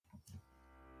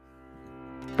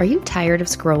Are you tired of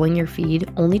scrolling your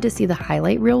feed only to see the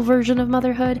highlight reel version of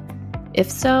motherhood? If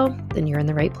so, then you're in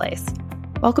the right place.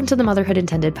 Welcome to the Motherhood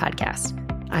Intended podcast.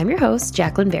 I'm your host,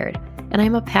 Jacqueline Baird, and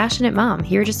I'm a passionate mom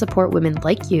here to support women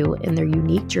like you in their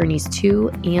unique journeys to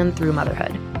and through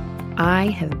motherhood. I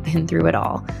have been through it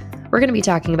all. We're going to be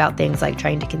talking about things like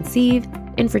trying to conceive,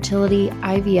 infertility,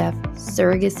 IVF,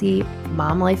 surrogacy,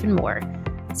 mom life, and more.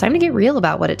 It's time to get real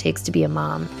about what it takes to be a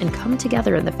mom and come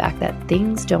together in the fact that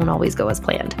things don't always go as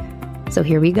planned. So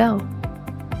here we go.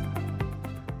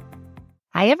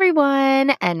 Hi,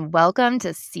 everyone, and welcome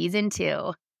to Season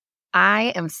 2.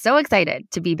 I am so excited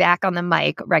to be back on the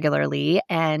mic regularly,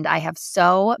 and I have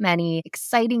so many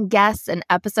exciting guests and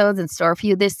episodes in store for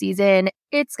you this season.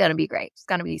 It's going to be great. It's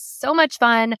going to be so much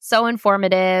fun, so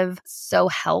informative, so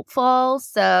helpful.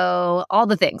 So all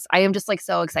the things. I am just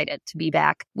so excited to be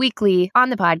back weekly on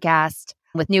the podcast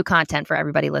with new content for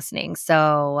everybody listening.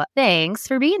 So thanks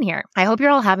for being here. I hope you're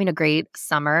all having a great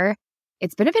summer.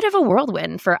 It's been a bit of a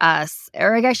whirlwind for us,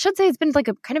 or I should say it's been a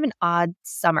kind of an odd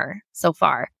summer so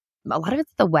far. A lot of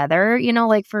it's the weather,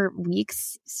 for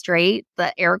weeks straight,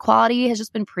 the air quality has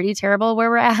just been pretty terrible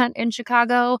where we're at in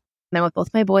Chicago. And with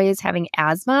both my boys having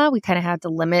asthma, we kind of had to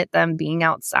limit them being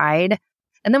outside.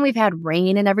 And then we've had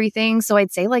rain and everything. So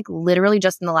I'd say literally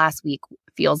just in the last week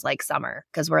feels like summer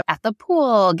because we're at the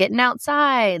pool, getting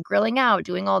outside, grilling out,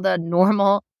 doing all the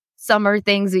normal summer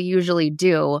things we usually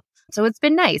do. So it's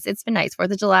been nice.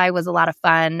 4th of July was a lot of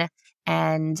fun.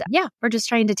 And yeah, we're just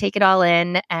trying to take it all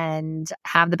in and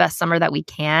have the best summer that we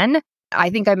can. I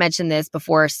think I mentioned this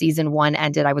before season 1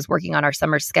 ended. I was working on our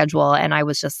summer schedule and I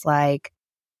was just I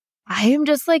am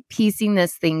just piecing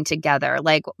this thing together.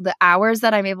 The hours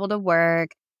that I'm able to work,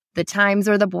 the times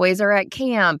where the boys are at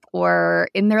camp or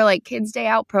in their kids day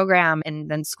out program,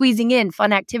 and then squeezing in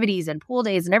fun activities and pool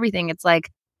days and everything. It's I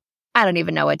don't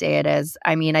even know what day it is.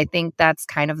 I mean, I think that's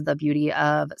kind of the beauty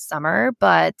of summer,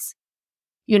 but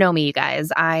you know me, you guys.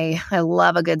 I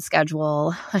love a good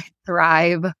schedule. I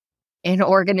thrive in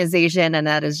organization, and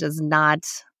that is just not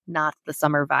the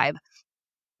summer vibe.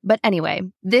 But anyway,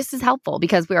 this is helpful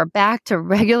because we are back to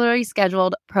regularly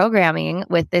scheduled programming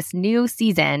with this new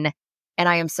season, and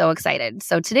I am so excited.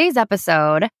 So today's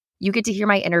episode, you get to hear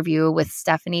my interview with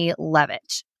Stephanie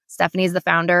Levich. Stephanie is the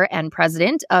founder and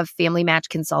president of Family Match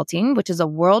Consulting, which is a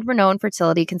world-renowned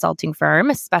fertility consulting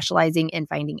firm specializing in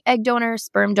finding egg donors,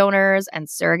 sperm donors, and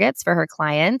surrogates for her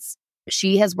clients.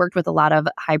 She has worked with a lot of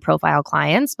high-profile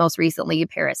clients, most recently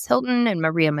Paris Hilton and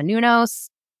Maria Menounos.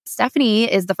 Stephanie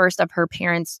is the first of her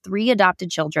parents' 3 adopted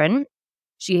children.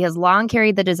 She has long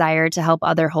carried the desire to help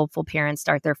other hopeful parents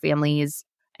start their families,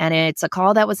 and it's a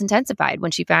call that was intensified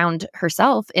when she found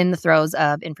herself in the throes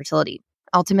of infertility.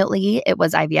 Ultimately, it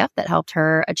was IVF that helped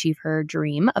her achieve her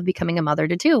dream of becoming a mother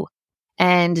to 2.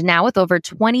 And now with over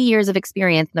 20 years of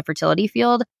experience in the fertility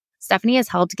field, Stephanie has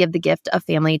helped give the gift of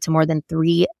family to more than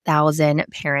 3,000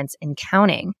 parents and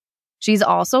counting. She's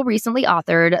also recently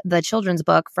authored the children's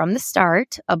book From the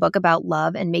Start, a book about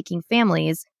love and making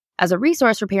families, as a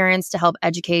resource for parents to help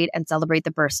educate and celebrate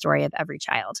the birth story of every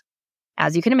child.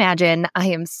 As you can imagine, I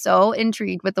am so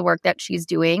intrigued with the work that she's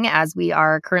doing as we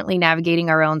are currently navigating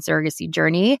our own surrogacy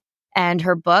journey. And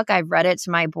her book, I've read it to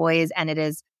my boys, and it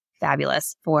is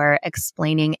fabulous for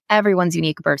explaining everyone's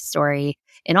unique birth story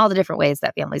in all the different ways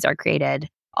that families are created,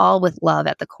 all with love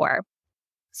at the core.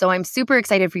 So I'm super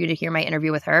excited for you to hear my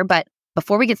interview with her. But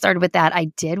before we get started with that,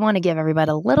 I did want to give everybody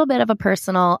a little bit of a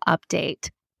personal update.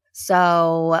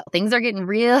 So things are getting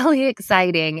really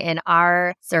exciting in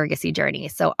our surrogacy journey.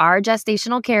 So our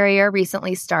gestational carrier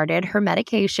recently started her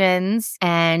medications,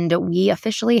 and we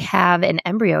officially have an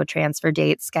embryo transfer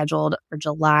date scheduled for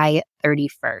July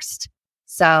 31st.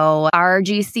 So our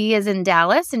GC is in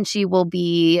Dallas, and she will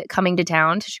be coming to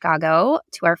town to Chicago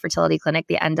to our fertility clinic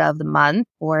the end of the month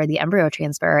for the embryo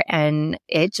transfer. And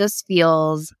it just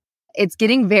feels it's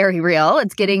getting very real.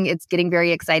 It's getting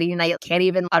very exciting. And I can't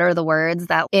even utter the words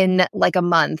that in a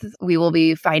month, we will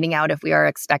be finding out if we are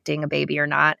expecting a baby or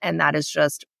not. And that is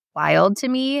just wild to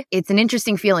me. It's an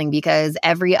interesting feeling because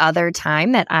every other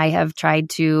time that I have tried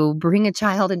to bring a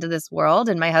child into this world,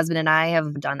 and my husband and I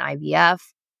have done IVF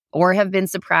or have been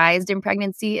surprised in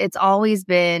pregnancy, it's always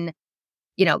been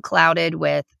clouded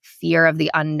with fear of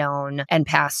the unknown and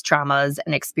past traumas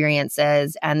and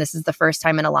experiences. And this is the first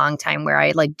time in a long time where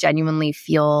I genuinely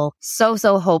feel so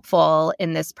hopeful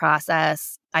in this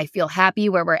process. I feel happy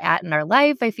where we're at in our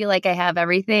life. I feel like I have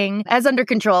everything as under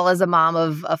control as a mom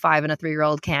of a 5 and a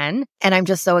 3-year-old can. And I'm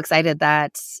just so excited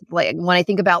that when I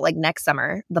think about next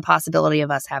summer, the possibility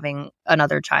of us having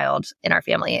another child in our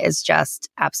family is just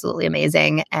absolutely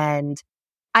amazing. And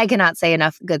I cannot say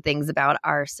enough good things about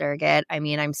our surrogate. I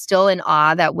mean, I'm still in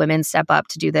awe that women step up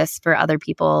to do this for other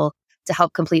people to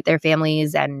help complete their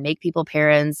families and make people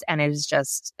parents. And it is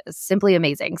just simply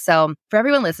amazing. So for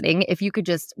everyone listening, if you could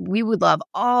we would love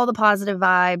all the positive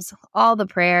vibes, all the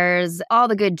prayers, all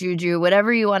the good juju,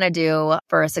 whatever you want to do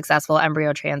for a successful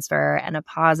embryo transfer and a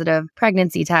positive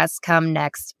pregnancy test come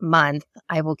next month.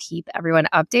 I will keep everyone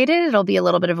updated. It'll be a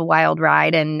little bit of a wild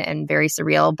ride and very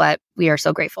surreal, but we are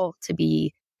so grateful to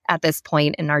be at this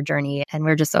point in our journey. And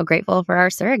we're just so grateful for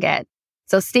our surrogate.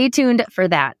 So stay tuned for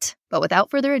that. But without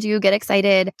further ado, get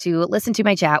excited to listen to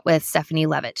my chat with Stephanie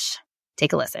Levich.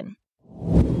 Take a listen.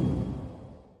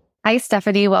 Hi,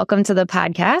 Stephanie. Welcome to the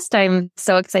podcast. I'm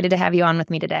so excited to have you on with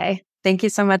me today. Thank you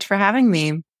so much for having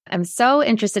me. I'm so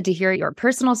interested to hear your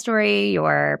personal story,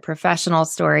 your professional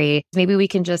story. Maybe we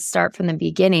can just start from the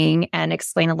beginning and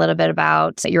explain a little bit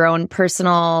about your own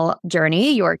personal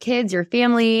journey, your kids, your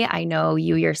family. I know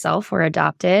you yourself were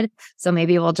adopted, so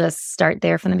maybe we'll just start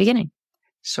there from the beginning.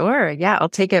 Sure. Yeah. I'll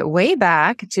take it way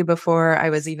back to before I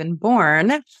was even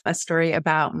born. A story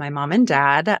about my mom and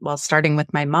dad. Well, starting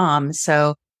with my mom.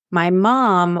 So my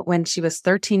mom, when she was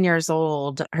 13 years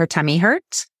old, her tummy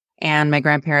hurt and my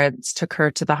grandparents took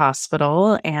her to the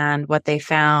hospital. And what they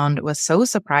found was so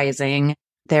surprising.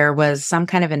 There was some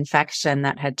kind of infection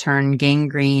that had turned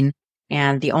gangrene.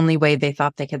 And the only way they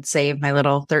thought they could save my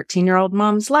little 13-year-old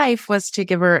mom's life was to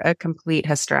give her a complete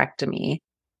hysterectomy.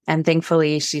 And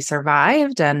thankfully, she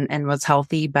survived and was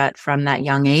healthy. But from that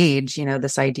young age,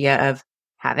 this idea of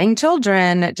having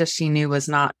children, just she knew was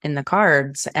not in the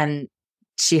cards. And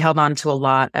she held on to a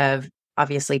lot of,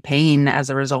 obviously, pain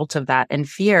as a result of that and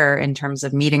fear in terms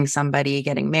of meeting somebody,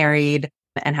 getting married,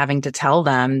 and having to tell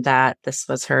them that this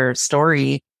was her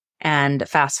story. And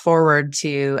fast forward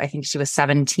to, I think she was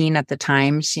 17 at the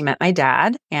time, she met my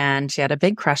dad and she had a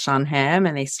big crush on him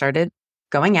and they started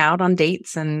going out on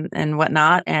dates and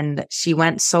whatnot. And she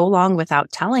went so long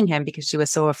without telling him because she was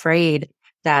so afraid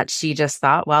that she just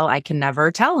thought, well, I can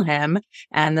never tell him.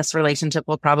 And this relationship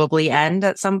will probably end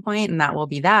at some point and that will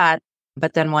be that.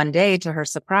 But then one day, to her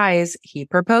surprise, he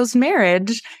proposed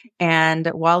marriage. And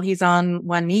while he's on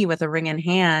one knee with a ring in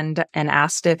hand and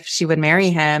asked if she would marry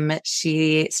him,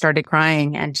 she started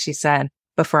crying. And she said,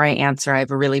 before I answer, I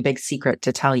have a really big secret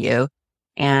to tell you.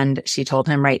 And she told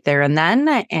him right there and then,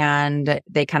 and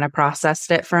they kind of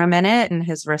processed it for a minute. And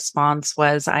his response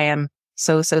was, I am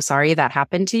so sorry that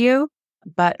happened to you,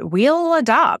 but we'll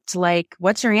adopt. Like,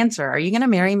 what's your answer? Are you going to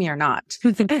marry me or not?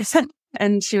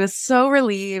 And she was so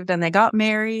relieved and they got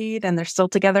married and they're still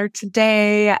together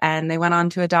today. And they went on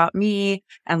to adopt me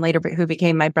and later who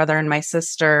became my brother and my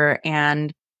sister.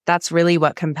 And that's really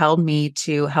what compelled me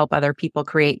to help other people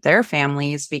create their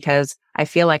families because I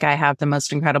feel like I have the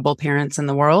most incredible parents in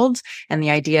the world. And the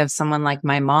idea of someone like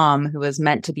my mom, who was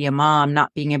meant to be a mom,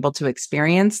 not being able to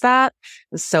experience that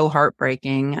is so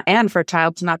heartbreaking. And for a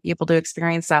child to not be able to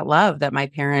experience that love that my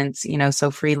parents, so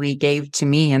freely gave to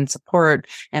me and support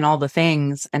and all the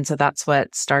things. And so that's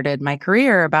what started my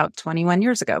career about 21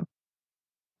 years ago.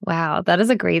 Wow, that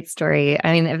is a great story.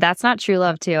 I mean, if that's not true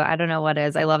love too, I don't know what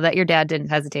is. I love that your dad didn't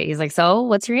hesitate. He's like, so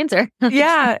what's your answer?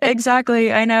 Yeah,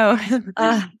 exactly. I know.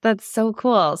 That's so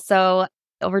cool. So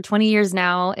over 20 years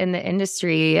now in the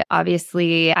industry,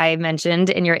 obviously, I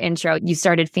mentioned in your intro, you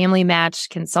started Family Match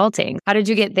Consulting. How did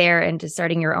you get there into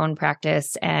starting your own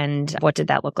practice and what did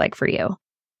that look like for you?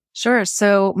 Sure.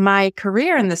 So my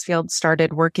career in this field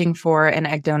started working for an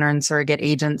egg donor and surrogate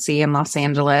agency in Los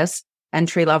Angeles.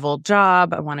 Entry-level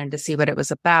job. I wanted to see what it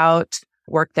was about.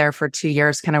 Worked there for 2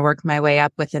 years, kind of worked my way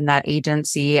up within that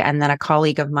agency. And then a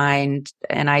colleague of mine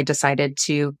and I decided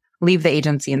to leave the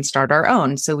agency and start our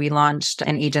own. So we launched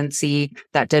an agency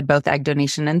that did both egg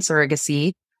donation and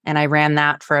surrogacy. And I ran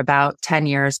that for about 10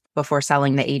 years before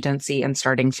selling the agency and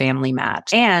starting Family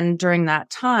Match. And during that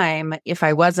time, if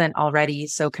I wasn't already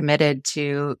so committed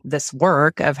to this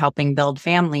work of helping build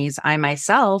families, I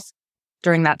myself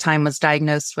during that time was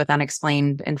diagnosed with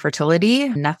unexplained infertility.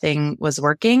 Nothing was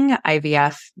working.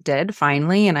 IVF did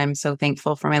finally. And I'm so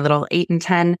thankful for my little 8 and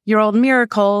 10-year-old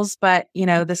miracles. But,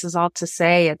 this is all to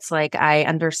say, it's like I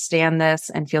understand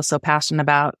this and feel so passionate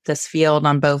about this field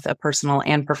on both a personal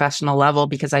and professional level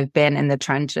because I've been in the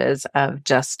trenches of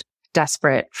just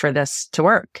desperate for this to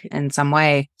work in some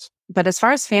way. But as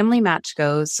far as Family Match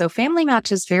goes, so Family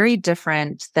Match is very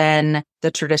different than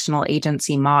the traditional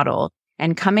agency model.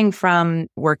 And coming from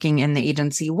working in the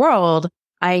agency world,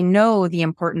 I know the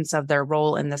importance of their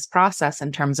role in this process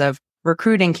in terms of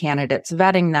recruiting candidates,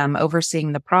 vetting them,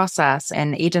 overseeing the process,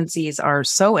 and agencies are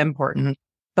so important.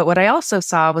 But what I also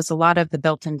saw was a lot of the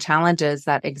built-in challenges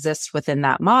that exist within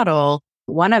that model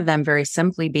One of them very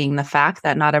simply being the fact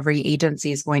that not every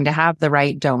agency is going to have the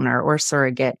right donor or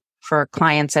surrogate for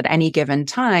clients at any given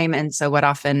time. And so what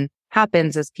often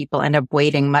happens is people end up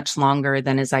waiting much longer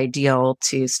than is ideal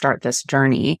to start this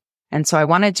journey. And so I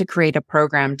wanted to create a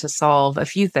program to solve a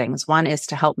few things. One is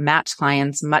to help match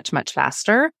clients much, much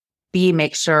faster. B,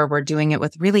 make sure we're doing it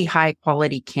with really high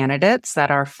quality candidates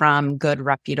that are from good,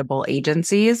 reputable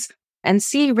agencies. And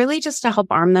C, really just to help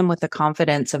arm them with the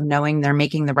confidence of knowing they're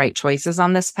making the right choices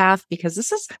on this path, because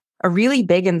this is a really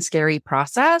big and scary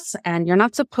process. And you're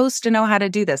not supposed to know how to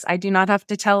do this. I do not have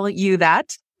to tell you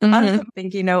that. I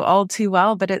think you know all too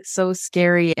well, but it's so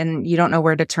scary and you don't know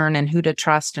where to turn and who to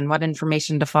trust and what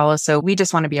information to follow. So we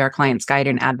just want to be our client's guide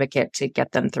and advocate to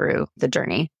get them through the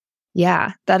journey.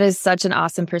 Yeah, that is such an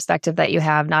awesome perspective that you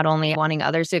have, not only wanting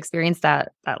others to experience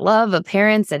that love of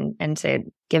parents and to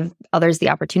give others the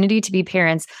opportunity to be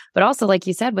parents, but also, like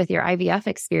you said, with your IVF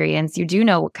experience, you do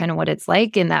know kind of what it's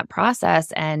like in that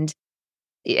process. And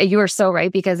you are so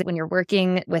right, because when you're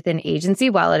working with an agency,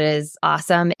 while it is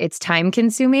awesome, it's time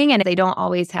consuming and they don't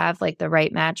always have like the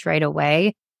right match right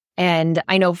away. And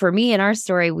I know for me in our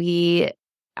story, we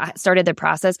started the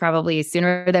process probably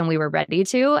sooner than we were ready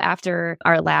to after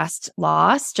our last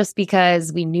loss, just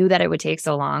because we knew that it would take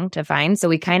so long to find. So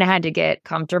we kind of had to get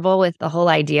comfortable with the whole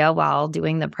idea while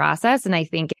doing the process. And I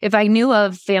think if I knew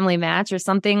of Family Match or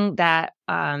something that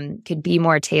could be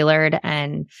more tailored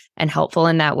and helpful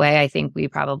in that way, I think we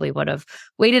probably would have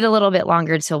waited a little bit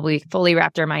longer till we fully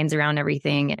wrapped our minds around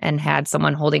everything and had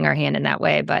someone holding our hand in that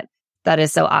way. But that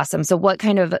is so awesome. So what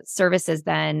kind of services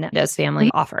then does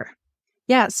Family offer?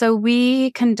 Yeah, so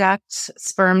we conduct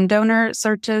sperm donor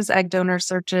searches, egg donor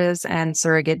searches, and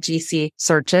surrogate GC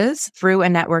searches through a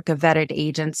network of vetted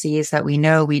agencies that we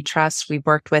know, we trust, we've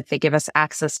worked with. They give us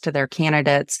access to their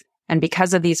candidates. And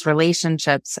because of these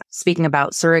relationships, speaking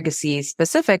about surrogacy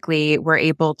specifically, we're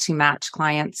able to match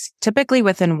clients typically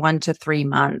within 1 to 3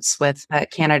 months with a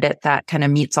candidate that kind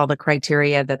of meets all the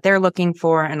criteria that they're looking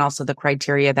for and also the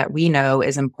criteria that we know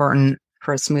is important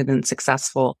for a smooth and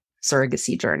successful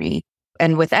surrogacy journey.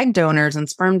 And with egg donors and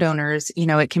sperm donors, you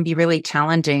know, it can be really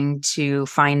challenging to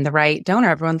find the right donor.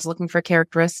 Everyone's looking for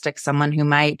characteristics, someone who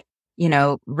might, you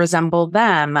know, resemble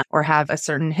them or have a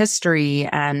certain history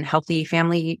and healthy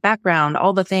family background,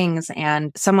 all the things.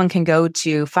 And someone can go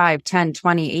to 5, 10,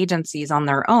 20 agencies on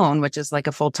their own, which is like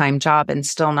a full-time job, and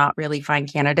still not really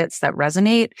find candidates that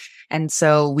resonate. And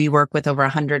so we work with over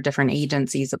 100 different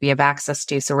agencies that we have access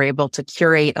to. So we're able to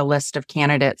curate a list of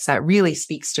candidates that really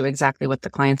speaks to exactly what the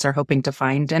clients are hoping to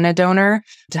find in a donor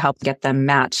to help get them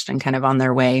matched and kind of on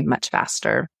their way much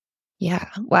faster. Yeah.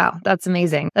 Wow. That's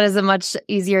amazing. That is a much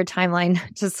easier timeline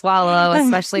to swallow,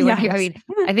 especially when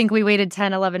I think we waited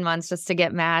 10, 11 months just to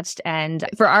get matched. And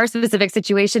for our specific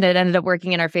situation, it ended up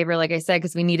working in our favor, like I said,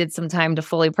 because we needed some time to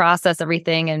fully process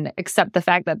everything and accept the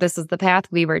fact that this is the path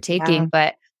we were taking. Yeah.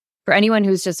 But for anyone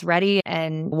who's just ready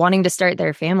and wanting to start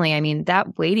their family, I mean,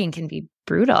 that waiting can be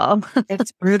brutal.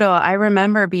 It's brutal. I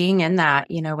remember being in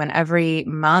that, you know, when every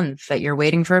month that you're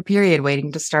waiting for a period,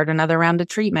 waiting to start another round of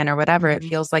treatment or whatever, it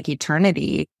feels like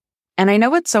eternity. And I know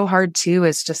what's so hard too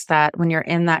is just that when you're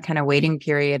in that kind of waiting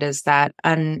period is that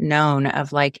unknown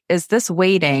of like, is this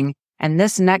waiting and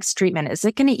this next treatment, is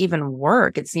it going to even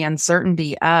work? It's the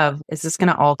uncertainty of, is this going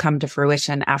to all come to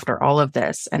fruition after all of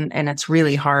this? And it's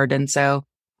really hard. And so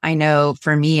I know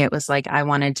for me, it was like, I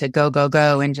wanted to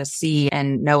go and just see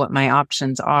and know what my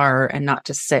options are and not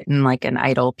just sit in like an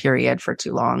idle period for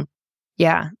too long.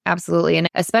 Yeah, absolutely. And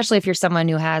especially if you're someone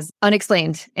who has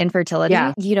unexplained infertility,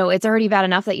 you know, it's already bad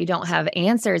enough that you don't have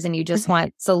answers and you just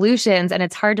want solutions. And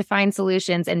it's hard to find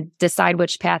solutions and decide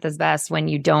which path is best when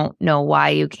you don't know why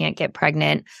you can't get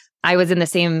pregnant. I was in the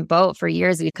same boat for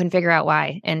years. We couldn't figure out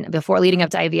why. And before leading up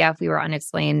to IVF, we were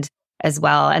unexplained as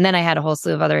well. And then I had a whole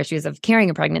slew of other issues of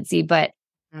carrying a pregnancy, but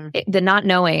the not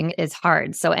knowing is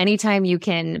hard. So anytime you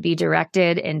can be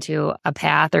directed into a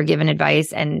path or given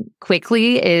advice and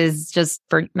quickly is just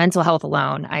for mental health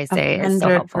alone, I say is so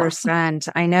helpful. 100%.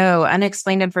 I know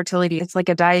unexplained infertility, it's like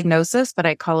a diagnosis, but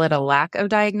I call it a lack of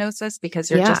diagnosis because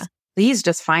you're please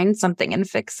just find something and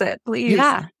fix it, please.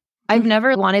 Yeah. I've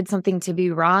never wanted something to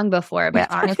be wrong before,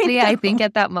 but honestly, I think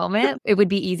at that moment, it would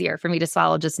be easier for me to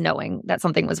swallow just knowing that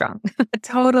something was wrong.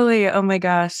 Totally. Oh my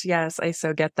gosh. Yes, I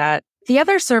so get that. The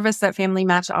other service that Family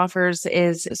Match offers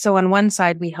is, so on one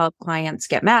side, we help clients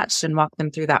get matched and walk them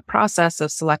through that process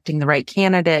of selecting the right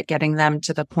candidate, getting them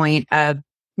to the point of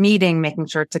meeting, making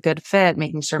sure it's a good fit,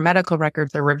 making sure medical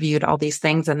records are reviewed, all these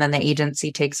things. And then the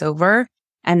agency takes over.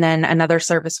 And then another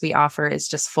service we offer is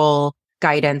just full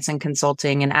guidance and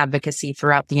consulting and advocacy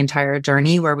throughout the entire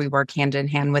journey, where we work hand in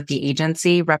hand with the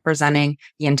agency representing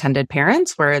the intended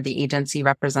parents, where the agency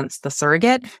represents the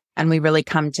surrogate. And we really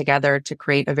come together to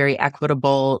create a very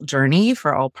equitable journey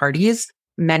for all parties.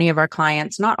 Many of our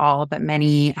clients, not all, but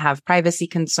many have privacy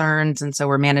concerns. And so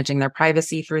we're managing their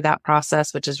privacy through that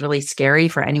process, which is really scary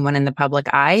for anyone in the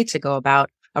public eye to go about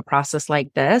a process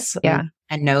like this. Yeah.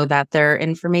 And know that their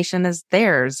information is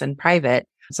theirs and private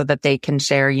so that they can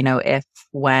share, if,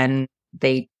 when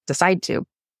they decide to.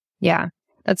 Yeah,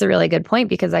 that's a really good point,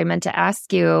 because I meant to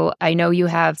ask you, I know you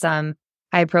have some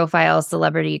high profile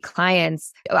celebrity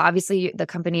clients. Obviously, the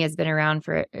company has been around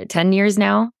for 10 years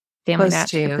now. Family Close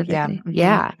Match. to, yeah. Mm-hmm.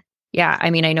 Yeah. I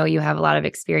mean, I know you have a lot of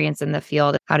experience in the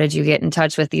field. How did you get in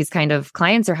touch with these kind of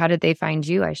clients, or how did they find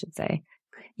you, I should say?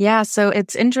 Yeah. So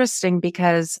it's interesting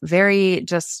because very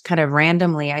just kind of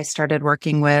randomly, I started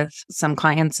working with some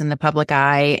clients in the public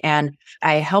eye, and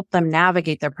I helped them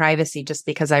navigate their privacy just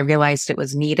because I realized it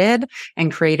was needed,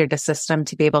 and created a system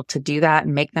to be able to do that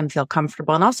and make them feel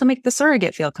comfortable, and also make the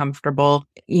surrogate feel comfortable,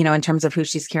 in terms of who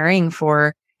she's caring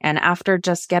for. And after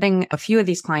just getting a few of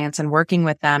these clients and working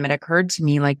with them, it occurred to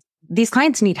me like these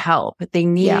clients need help. They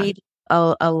need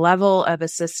a level of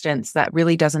assistance that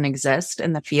really doesn't exist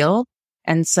in the field.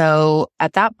 And so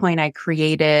at that point, I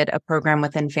created a program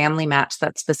within Family Match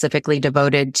that's specifically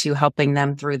devoted to helping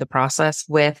them through the process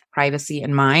with privacy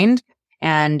in mind.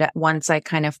 And once I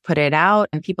kind of put it out,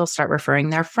 and people start referring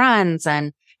their friends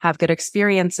and have good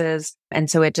experiences. And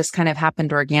so it just kind of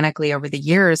happened organically over the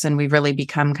years. And we've really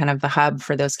become kind of the hub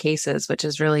for those cases, which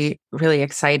is really, really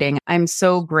exciting. I'm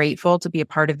so grateful to be a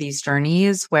part of these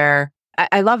journeys where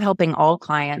I love helping all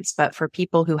clients, but for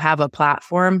people who have a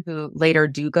platform who later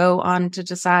do go on to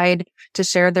decide to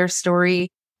share their story,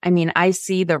 I mean, I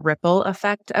see the ripple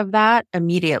effect of that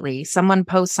immediately. Someone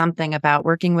posts something about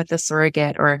working with a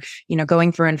surrogate or,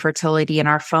 going through infertility, and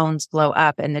our phones blow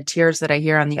up, and the tears that I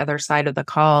hear on the other side of the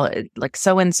call, like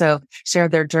so-and-so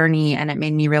shared their journey, and it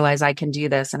made me realize I can do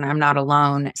this and I'm not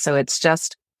alone. So it's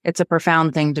a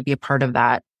profound thing to be a part of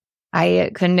that.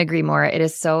 I couldn't agree more. It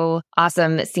is so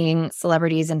awesome seeing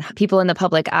celebrities and people in the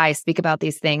public eye speak about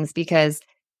these things, because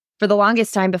for the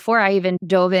longest time before I even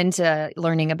dove into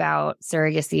learning about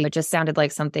surrogacy, it just sounded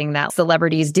like something that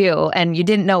celebrities do. And you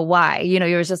didn't know why. You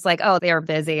were just like, oh, they are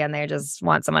busy and they just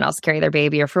want someone else to carry their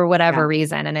baby, or for whatever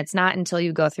reason. And it's not until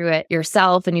you go through it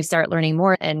yourself and you start learning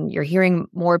more and you're hearing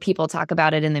more people talk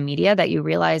about it in the media that you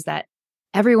realize that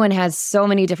everyone has so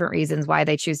many different reasons why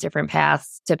they choose different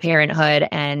paths to parenthood.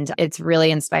 And it's really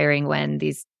inspiring when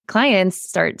these clients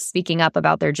start speaking up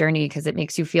about their journey, because it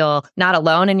makes you feel not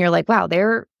alone. And you're like, wow,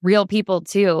 they're real people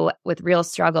too with real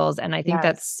struggles. And I think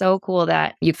that's so cool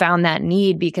that you found that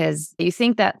need, because you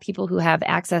think that people who have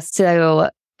access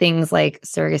to things like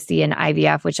surrogacy and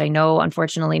IVF, which I know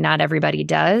unfortunately not everybody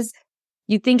does,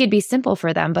 you'd think it'd be simple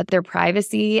for them, but their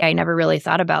privacy, I never really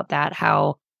thought about that,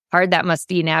 how hard that must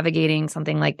be navigating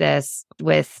something like this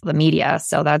with the media.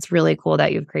 So that's really cool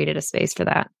that you've created a space for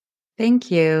that.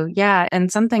 Thank you. Yeah.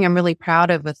 And something I'm really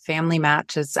proud of with Family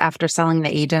Match is after selling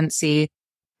the agency,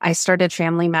 I started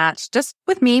Family Match just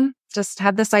with me, just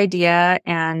had this idea,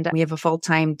 and we have a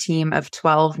full-time team of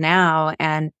 12 now,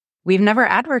 and we've never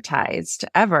advertised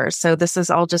ever. So this has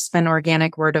all just been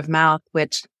organic word of mouth,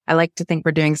 which I like to think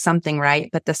we're doing something right.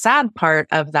 But the sad part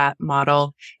of that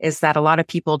model is that a lot of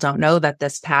people don't know that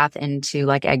this path into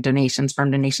like egg donation, sperm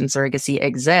donation, surrogacy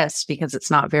exists, because it's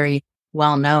not very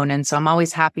well known. And so I'm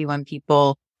always happy when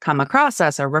people come across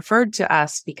us or referred to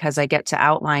us, because I get to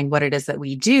outline what it is that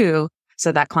we do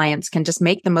so that clients can just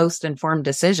make the most informed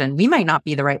decision. We might not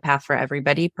be the right path for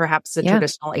everybody. Perhaps the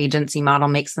traditional agency model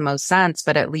makes the most sense,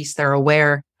 but at least they're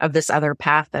aware of this other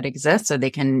path that exists so they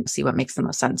can see what makes the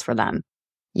most sense for them.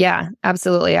 Yeah,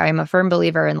 absolutely. I'm a firm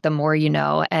believer in the more you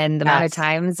know. And the amount of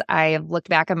times I have looked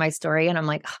back at my story and I'm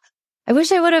like, oh, I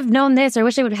wish I would have known this, or I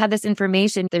wish I would have had this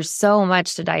information. There's so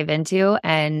much to dive into,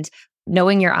 and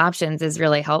knowing your options is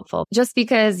really helpful. Just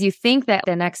because you think that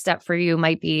the next step for you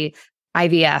might be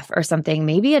IVF or something,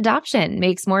 maybe adoption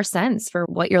makes more sense for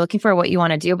what you're looking for, what you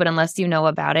want to do. But unless you know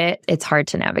about it, it's hard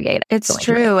to navigate. It's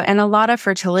true. And a lot of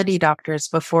fertility doctors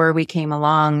before we came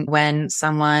along, when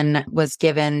someone was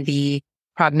given the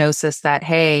prognosis that,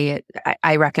 hey,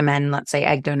 I recommend, let's say,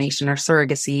 egg donation or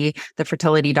surrogacy, the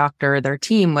fertility doctor or their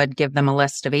team would give them a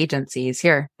list of agencies.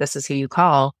 Here, this is who you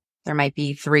call. There might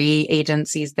be 3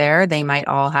 agencies there. They might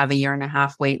all have a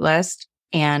 1.5-year wait list.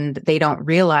 And they don't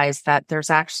realize that there's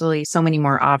actually so many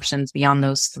more options beyond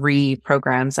those 3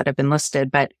 programs that have been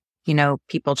listed. But,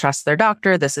 people trust their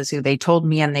doctor. This is who they told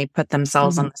me, and they put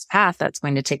themselves on this path that's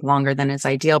going to take longer than is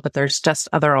ideal. But there's just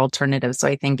other alternatives. So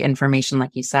I think information,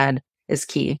 like you said, is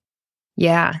key.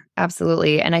 Yeah,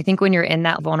 absolutely. And I think when you're in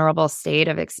that vulnerable state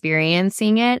of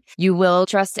experiencing it, you will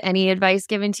trust any advice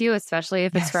given to you, especially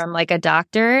if it's from like a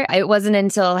doctor. It wasn't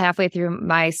until halfway through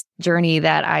my journey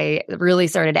that I really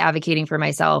started advocating for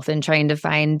myself and trying to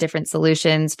find different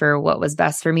solutions for what was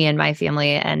best for me and my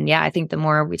family. And yeah, I think the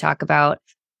more we talk about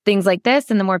things like this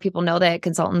and the more people know that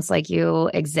consultants like you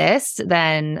exist,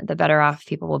 then the better off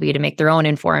people will be to make their own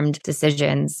informed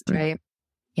decisions. Right.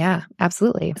 Yeah,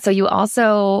 absolutely. So you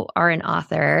also are an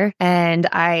author, and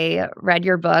I read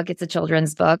your book. It's a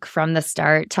children's book from the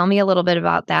start. Tell me a little bit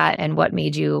about that and what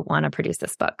made you want to produce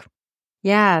this book.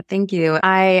 Yeah, thank you.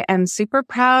 I am super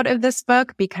proud of this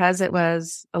book because it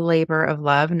was a labor of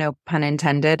love, no pun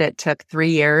intended. It took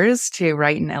 3 years to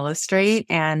write and illustrate.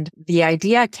 And the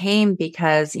idea came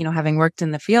because, having worked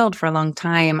in the field for a long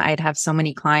time, I'd have so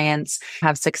many clients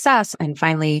have success and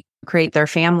finally create their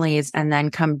families and then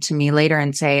come to me later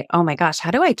and say, oh my gosh, how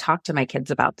do I talk to my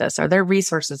kids about this? Are there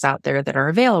resources out there that are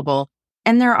available?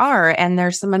 And there are, and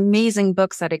there's some amazing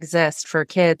books that exist for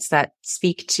kids that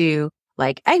speak to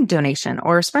like egg donation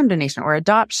or sperm donation or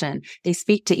adoption. They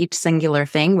speak to each singular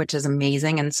thing, which is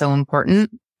amazing and so important.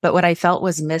 But what I felt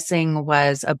was missing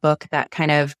was a book that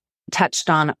kind of touched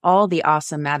on all the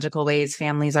awesome magical ways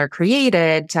families are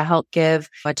created to help give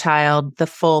a child the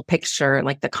full picture,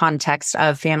 like the context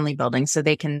of family building, so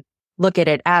they can look at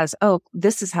it as, oh,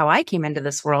 this is how I came into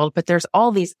this world, but there's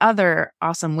all these other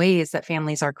awesome ways that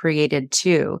families are created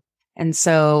too. And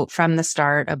so from the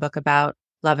start, a book about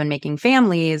love and making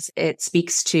families, it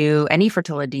speaks to any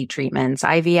fertility treatments,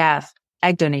 IVF,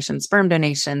 egg donation, sperm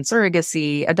donation,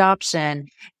 surrogacy, adoption.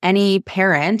 Any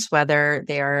parent, whether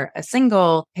they are a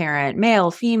single parent,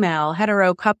 male, female,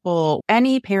 hetero couple,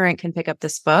 any parent can pick up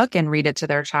this book and read it to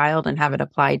their child and have it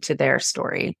applied to their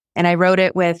story. And I wrote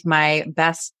it with my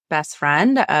best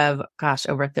friend of,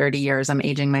 over 30 years. I'm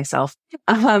aging myself.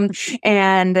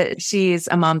 And she's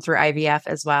a mom through IVF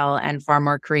as well and far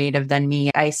more creative than me.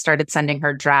 I started sending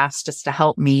her drafts just to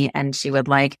help me, and she would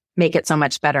like make it so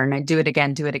much better. And I'd do it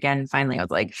again. And finally I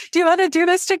was like, do you want to do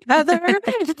this together?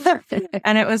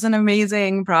 And it was an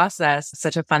amazing process.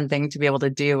 Such a fun thing to be able to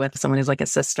do with someone who's like a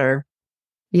sister.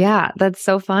 Yeah, that's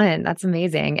so fun. That's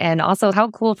amazing. And also how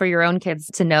cool for your own kids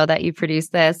to know that you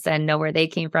produced this and know where they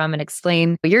came from and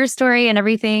explain your story and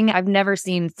everything. I've never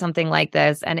seen something like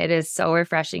this, and it is so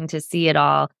refreshing to see it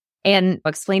all and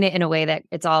explain it in a way that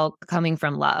it's all coming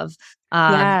from love.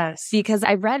 Yes. Because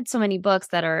I've read so many books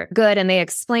that are good and they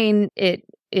explain it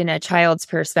in a child's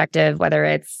perspective, whether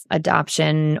it's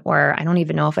adoption or I don't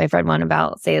even know if I've read one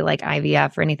about, say, like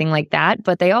IVF or anything like that,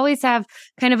 but they always have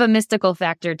kind of a mystical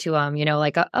factor to them,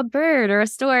 like a bird or a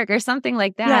stork or something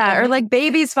like that. Yeah, or like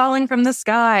babies falling from the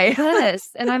sky. Yes.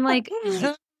 And I'm like,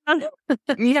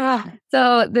 yeah.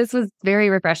 So this was very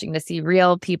refreshing to see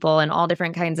real people and all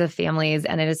different kinds of families.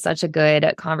 And it is such a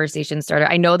good conversation starter.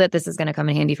 I know that this is going to come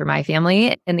in handy for my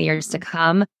family in the years to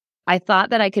come. I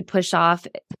thought that I could push off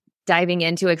diving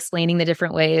into explaining the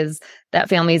different ways that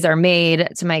families are made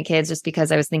to my kids, just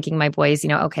because I was thinking my boys,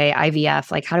 okay,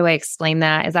 IVF, like, how do I explain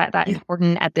that? Is that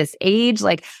important at this age?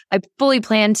 Like, I fully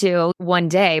plan to one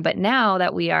day, but now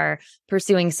that we are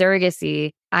pursuing surrogacy,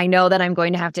 I know that I'm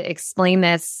going to have to explain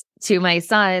this to my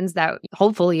sons that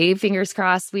hopefully, fingers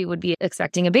crossed, we would be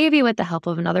expecting a baby with the help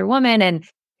of another woman. And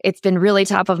it's been really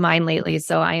top of mind lately.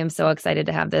 So I am so excited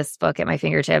to have this book at my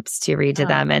fingertips to read to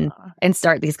them and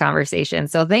start these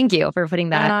conversations. So thank you for putting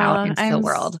that out into the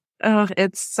world. Oh,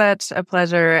 it's such a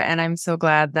pleasure. And I'm so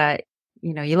glad that,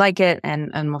 you like it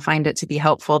and will find it to be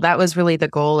helpful. That was really the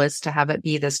goal, is to have it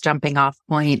be this jumping off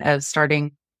point of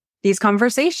starting these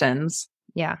conversations.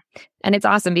 Yeah. And it's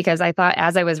awesome because I thought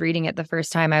as I was reading it the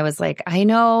first time, I was like, I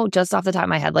know just off the top of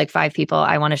my head, like 5 people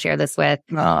I want to share this with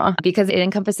because it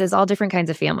encompasses all different kinds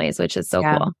of families, which is so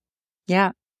cool.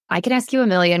 Yeah. I can ask you a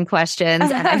million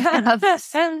questions and I have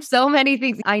so many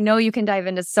things. I know you can dive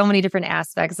into so many different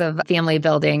aspects of family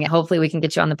building. Hopefully we can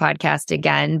get you on the podcast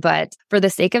again. But for the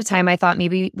sake of time, I thought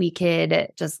maybe we could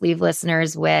just leave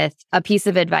listeners with a piece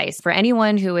of advice for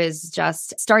anyone who is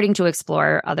just starting to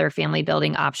explore other family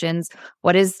building options.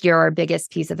 What is your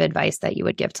biggest piece of advice that you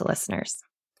would give to listeners?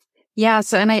 Yeah.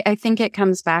 So, and I think it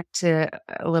comes back to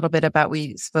a little bit about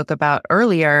we spoke about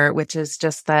earlier, which is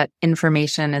just that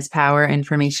information is power.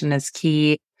 Information is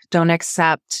key. Don't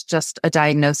accept just a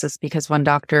diagnosis because one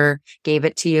doctor gave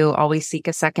it to you. Always seek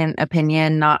a second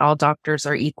opinion. Not all doctors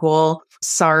are equal.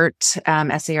 SART,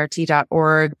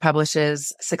 SART.org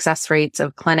publishes success rates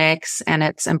of clinics, and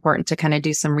it's important to kind of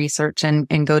do some research and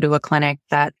go to a clinic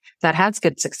that has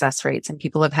good success rates and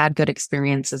people have had good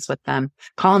experiences with them.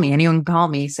 Call me. Anyone can call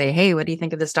me, say, hey, what do you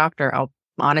think of this doctor? I'll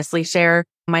honestly share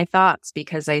my thoughts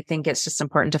because I think it's just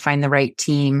important to find the right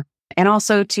team and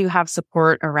also to have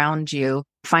support around you.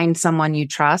 Find someone you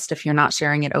trust. If you're not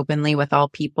sharing it openly with all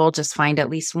people, just find at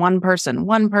least one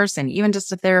person, even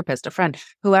just a therapist, a friend,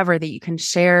 whoever that you can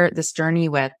share this journey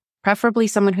with. Preferably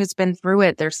someone who's been through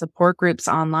it. There's support groups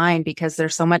online because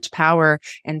there's so much power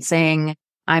in saying,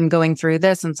 I'm going through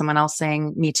this, and someone else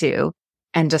saying, me too.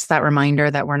 And just that reminder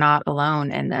that we're not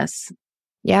alone in this.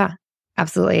 Yeah,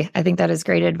 absolutely. I think that is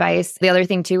great advice. The other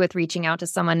thing too, with reaching out to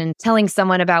someone and telling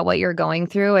someone about what you're going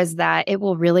through is that it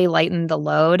will really lighten the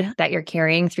load that you're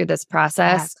carrying through this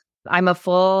process. Yes. I'm a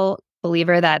full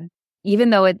believer that even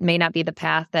though it may not be the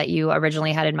path that you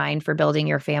originally had in mind for building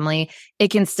your family, it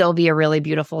can still be a really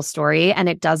beautiful story. And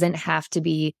it doesn't have to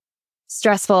be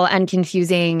stressful and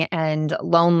confusing and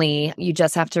lonely. You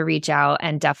just have to reach out,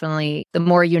 and definitely the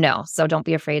more you know. So don't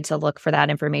be afraid to look for that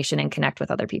information and connect with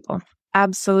other people.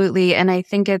 Absolutely. And I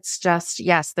think it's just,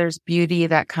 yes, there's beauty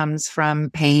that comes from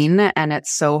pain, and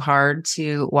it's so hard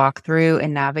to walk through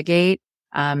and navigate.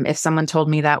 If someone told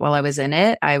me that while I was in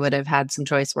it, I would have had some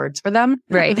choice words for them.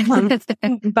 Right.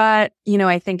 But,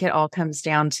 I think it all comes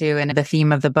down to, and the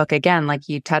theme of the book, again, like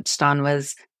you touched on,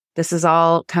 was this is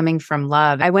all coming from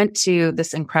love. I went to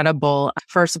this incredible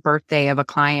first birthday of a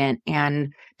client,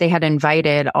 and they had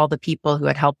invited all the people who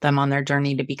had helped them on their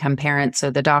journey to become parents.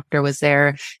 So the doctor was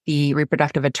there, the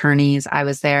reproductive attorneys, I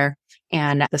was there,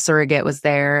 and the surrogate was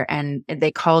there. And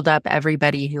they called up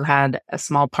everybody who had a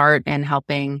small part in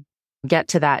helping get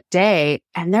to that day.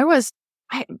 And there was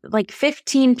like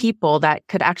 15 people that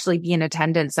could actually be in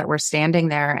attendance that were standing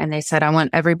there. And they said, I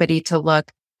want everybody to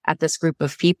look at this group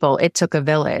of people. It took a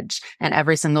village, and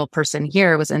every single person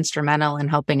here was instrumental in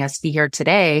helping us be here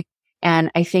today.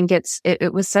 And I think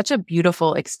it was such a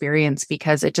beautiful experience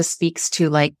because it just speaks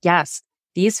to, like, yes,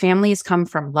 these families come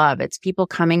from love. It's people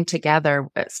coming together,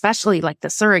 especially like the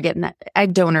surrogate and the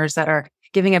egg donors that are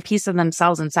giving a piece of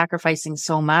themselves and sacrificing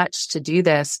so much to do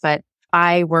this. But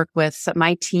I work with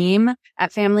my team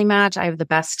at Family Match. I have the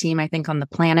best team, I think, on the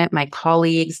planet. My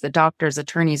colleagues, the doctors,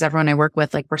 attorneys, everyone I work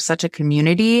with, like, we're such a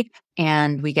community,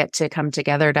 and we get to come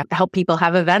together to help people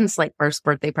have events like first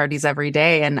birthday parties every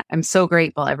day. And I'm so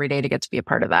grateful every day to get to be a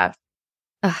part of that.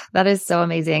 That is so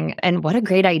amazing. And what a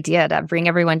great idea to bring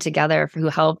everyone together who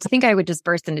helped. I think I would just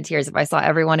burst into tears if I saw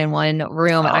everyone in one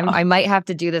room. I might have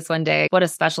to do this one day. What a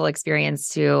special experience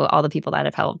to all the people that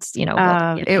have helped.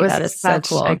 It was that is such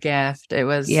so cool. a gift. It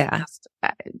was, yeah.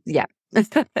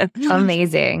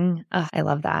 Amazing. I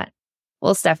love that.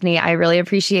 Well, Stephanie, I really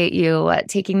appreciate you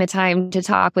taking the time to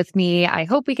talk with me. I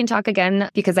hope we can talk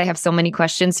again because I have so many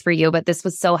questions for you, but this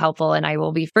was so helpful, and I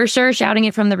will be for sure shouting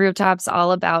it from the rooftops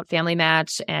all about Family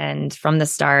Match and from the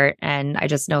start. And I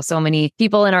just know so many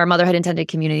people in our motherhood intended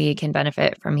community can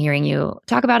benefit from hearing you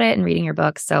talk about it and reading your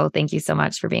book. So thank you so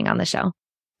much for being on the show.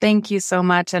 Thank you so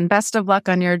much, and best of luck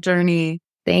on your journey.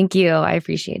 Thank you. I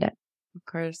appreciate it. Of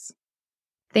course.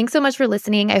 Thanks so much for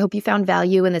listening. I hope you found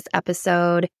value in this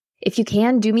episode. If you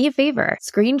can, do me a favor,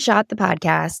 screenshot the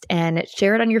podcast and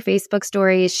share it on your Facebook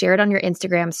stories, share it on your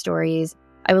Instagram stories.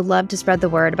 I would love to spread the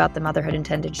word about the Motherhood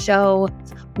Intended show.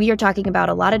 We are talking about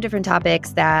a lot of different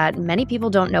topics that many people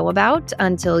don't know about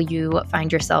until you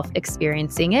find yourself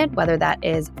experiencing it, whether that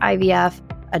is IVF,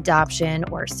 adoption,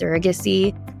 or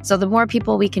surrogacy. So the more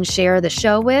people we can share the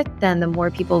show with, then the more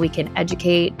people we can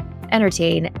educate,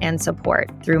 entertain, and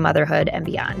support through motherhood and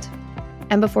beyond.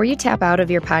 And before you tap out of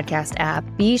your podcast app,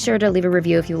 be sure to leave a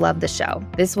review if you love the show.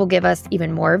 This will give us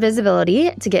even more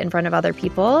visibility to get in front of other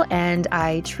people, and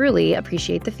I truly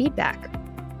appreciate the feedback.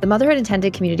 The Motherhood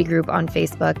Intended community group on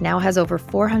Facebook now has over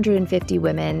 450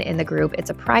 women in the group. It's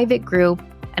a private group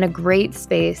and a great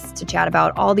space to chat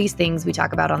about all these things we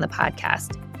talk about on the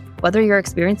podcast. Whether you're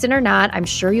experiencing it or not, I'm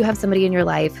sure you have somebody in your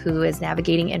life who is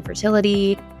navigating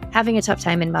infertility, having a tough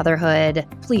time in motherhood.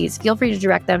 Please feel free to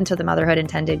direct them to the Motherhood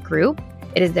Intended group.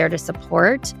 It is there to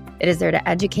support, it is there to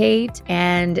educate,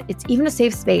 and it's even a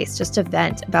safe space just to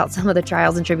vent about some of the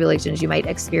trials and tribulations you might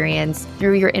experience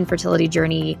through your infertility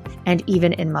journey and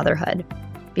even in motherhood.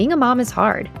 Being a mom is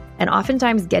hard, and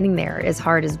oftentimes getting there is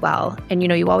hard as well. And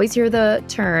you always hear the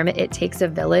term, it takes a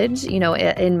village.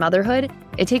 In motherhood,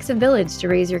 it takes a village to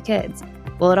raise your kids.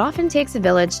 Well, it often takes a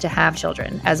village to have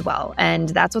children as well. And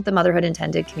that's what the Motherhood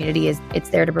Intended community is. It's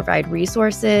there to provide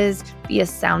resources, be a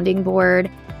sounding board.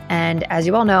 And as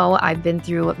you all know, I've been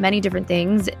through many different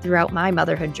things throughout my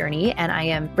motherhood journey, and I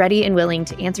am ready and willing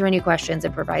to answer any questions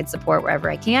and provide support wherever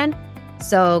I can.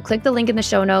 So click the link in the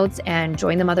show notes and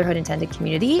join the Motherhood Intended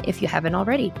community if you haven't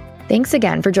already. Thanks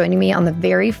again for joining me on the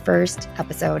very first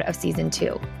episode of Season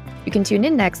 2. You can tune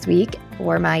in next week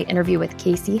for my interview with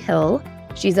Casey Hill.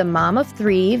 She's a mom of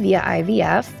 3 via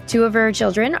IVF. 2 of her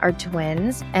children are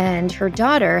twins, and her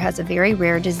daughter has a very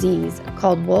rare disease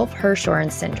called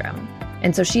Wolff-Hirschhorn syndrome.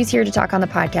 And so she's here to talk on the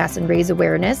podcast and raise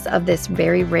awareness of this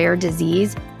very rare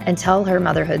disease and tell her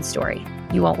motherhood story.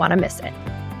 You won't want to miss it.